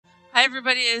Hi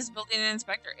everybody, it is Building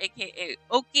Inspector, aka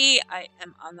Oki. I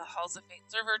am on the Halls of Fate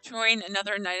server touring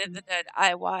another Night of the Dead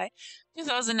IY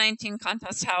 2019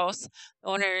 contest house. The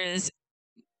owner is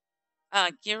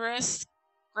Gyrascrape,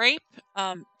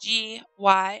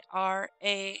 Gyrascrape.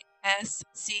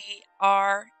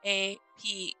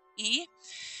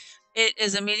 It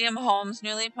is a medium homes,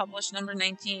 newly published number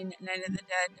 19, Night of the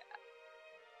Dead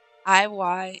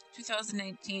IY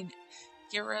 2019,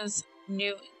 Gyra's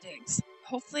New Digs.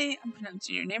 Hopefully I'm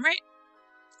pronouncing your name right.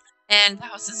 And the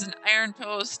house is in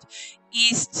Irontoes,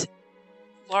 East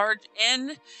Large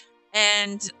Inn,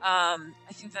 and I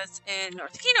think that's in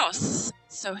North Qeynos.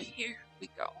 So here we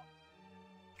go.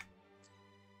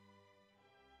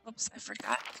 Oops, I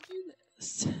forgot to do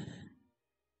this.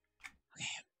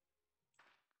 Okay.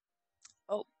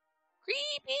 Oh,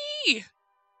 creepy!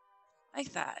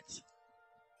 Like that.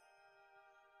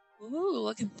 Ooh,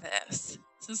 look at this.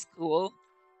 This is cool.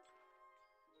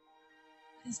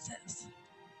 What is this?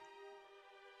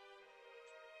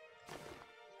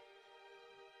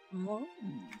 Oh,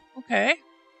 okay.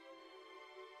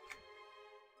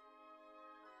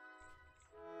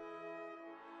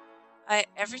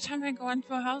 Every time I go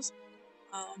into a house,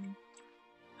 I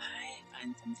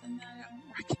find something that I don't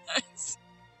recognize.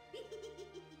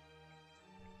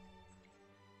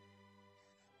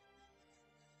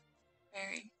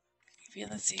 Very creepy.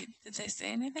 Let's see. Did they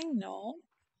say anything? No.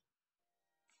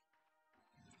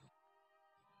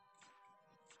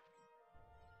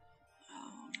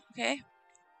 Okay.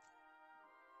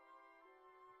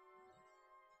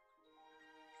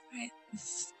 Alright,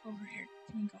 let's go over here.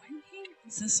 Can we go in here?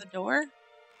 Is this a door?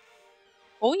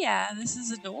 Oh yeah, this is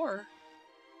a door.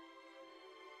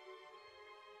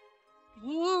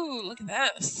 Ooh, look at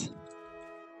this.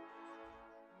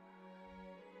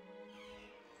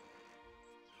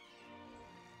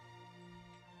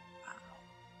 Wow.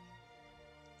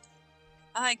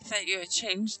 I like that you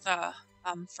changed the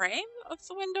frame of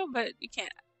the window, but you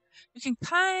can't. You can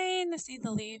kind of see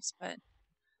the leaves, but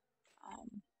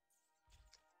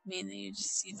mainly you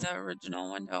just see the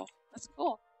original window. That's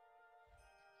cool.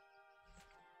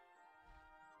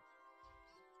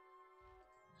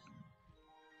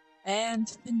 And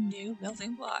the new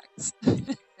building blocks.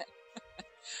 I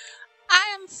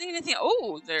haven't seen anything.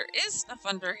 Oh, there is stuff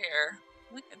under here.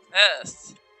 Look at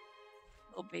this.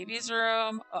 Little baby's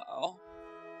room. Uh-oh.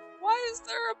 Why is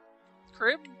there a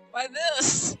crib by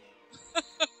this?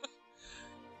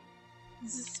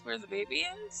 Is this where the baby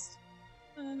is?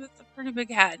 That's a pretty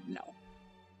big head. No.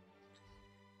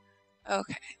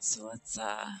 Okay, so let's,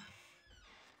 now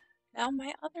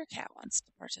my other cat wants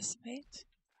to participate.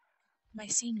 My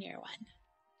senior one.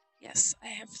 Yes, I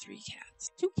have 3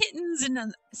 cats. 2 kittens and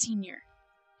a senior.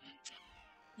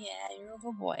 Yeah, you're a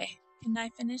good boy. Can I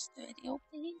finish the video,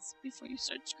 please, before you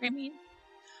start screaming?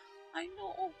 I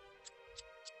know.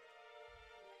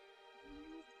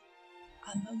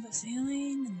 I love the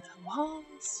ceiling and the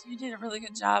walls. You did a really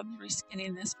good job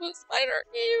reskinning this. Ooh, spider!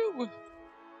 Ew!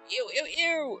 Ew, ew,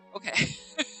 ew! Okay.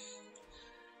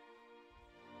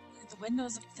 The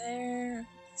windows up there.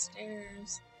 The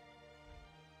stairs.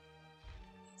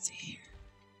 Let's see here.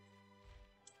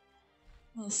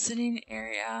 Little sitting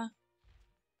area.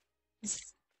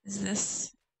 Is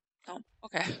this... Oh,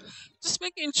 okay. Just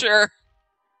making sure.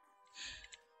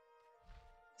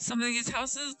 Some of these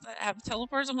houses that have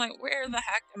teleporters, I'm like, where the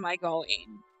heck am I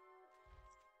going?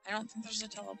 I don't think there's a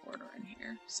teleporter in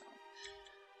here, so...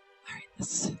 Alright,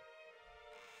 let's...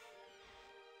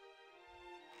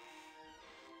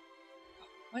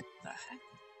 What the heck?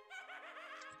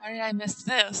 How did I miss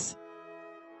this?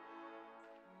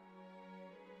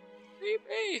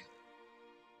 Creepy!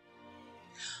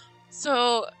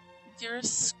 So,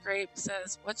 Gyrascrape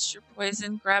says, what's your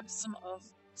poison? Grab some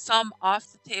off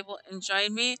the table and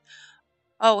join me.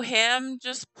 Oh, him?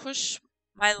 Just push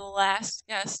my last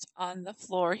guest on the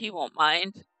floor. He won't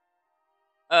mind.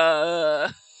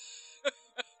 I'm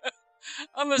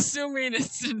assuming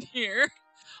it's in here.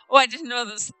 Oh, I didn't know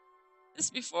this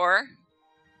before.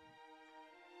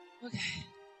 Okay.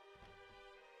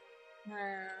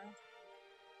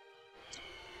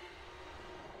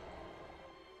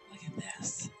 Look at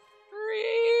this.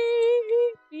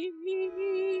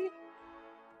 Creepy.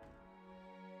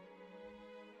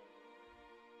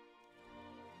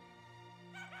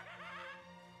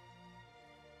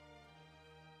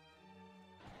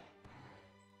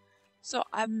 So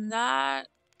I'm not...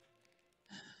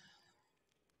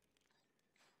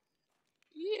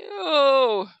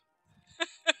 Ew!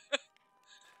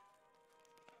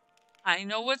 I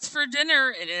know what's for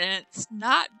dinner, and it's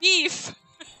not beef.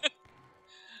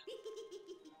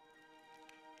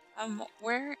 I'm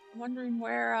wondering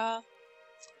where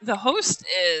the host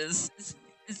is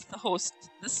the host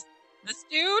this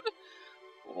dude,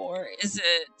 or is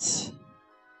it?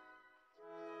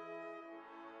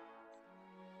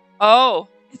 Oh,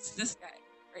 it's this guy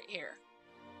right here.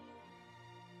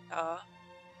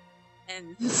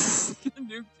 And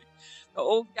the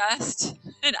old guest,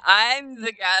 and I'm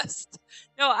the guest.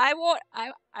 No, I won't.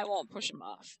 I won't push him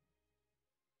off.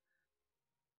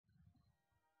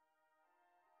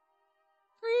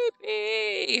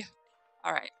 Creepy.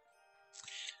 All right.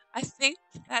 I think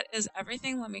that is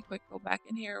everything. Let me go back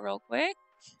in here real quick.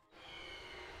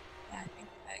 Yeah, I think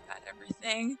I got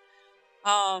everything.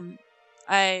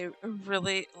 I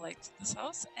really liked this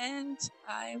house, and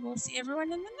I will see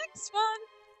everyone in the next one.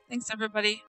 Thanks, everybody.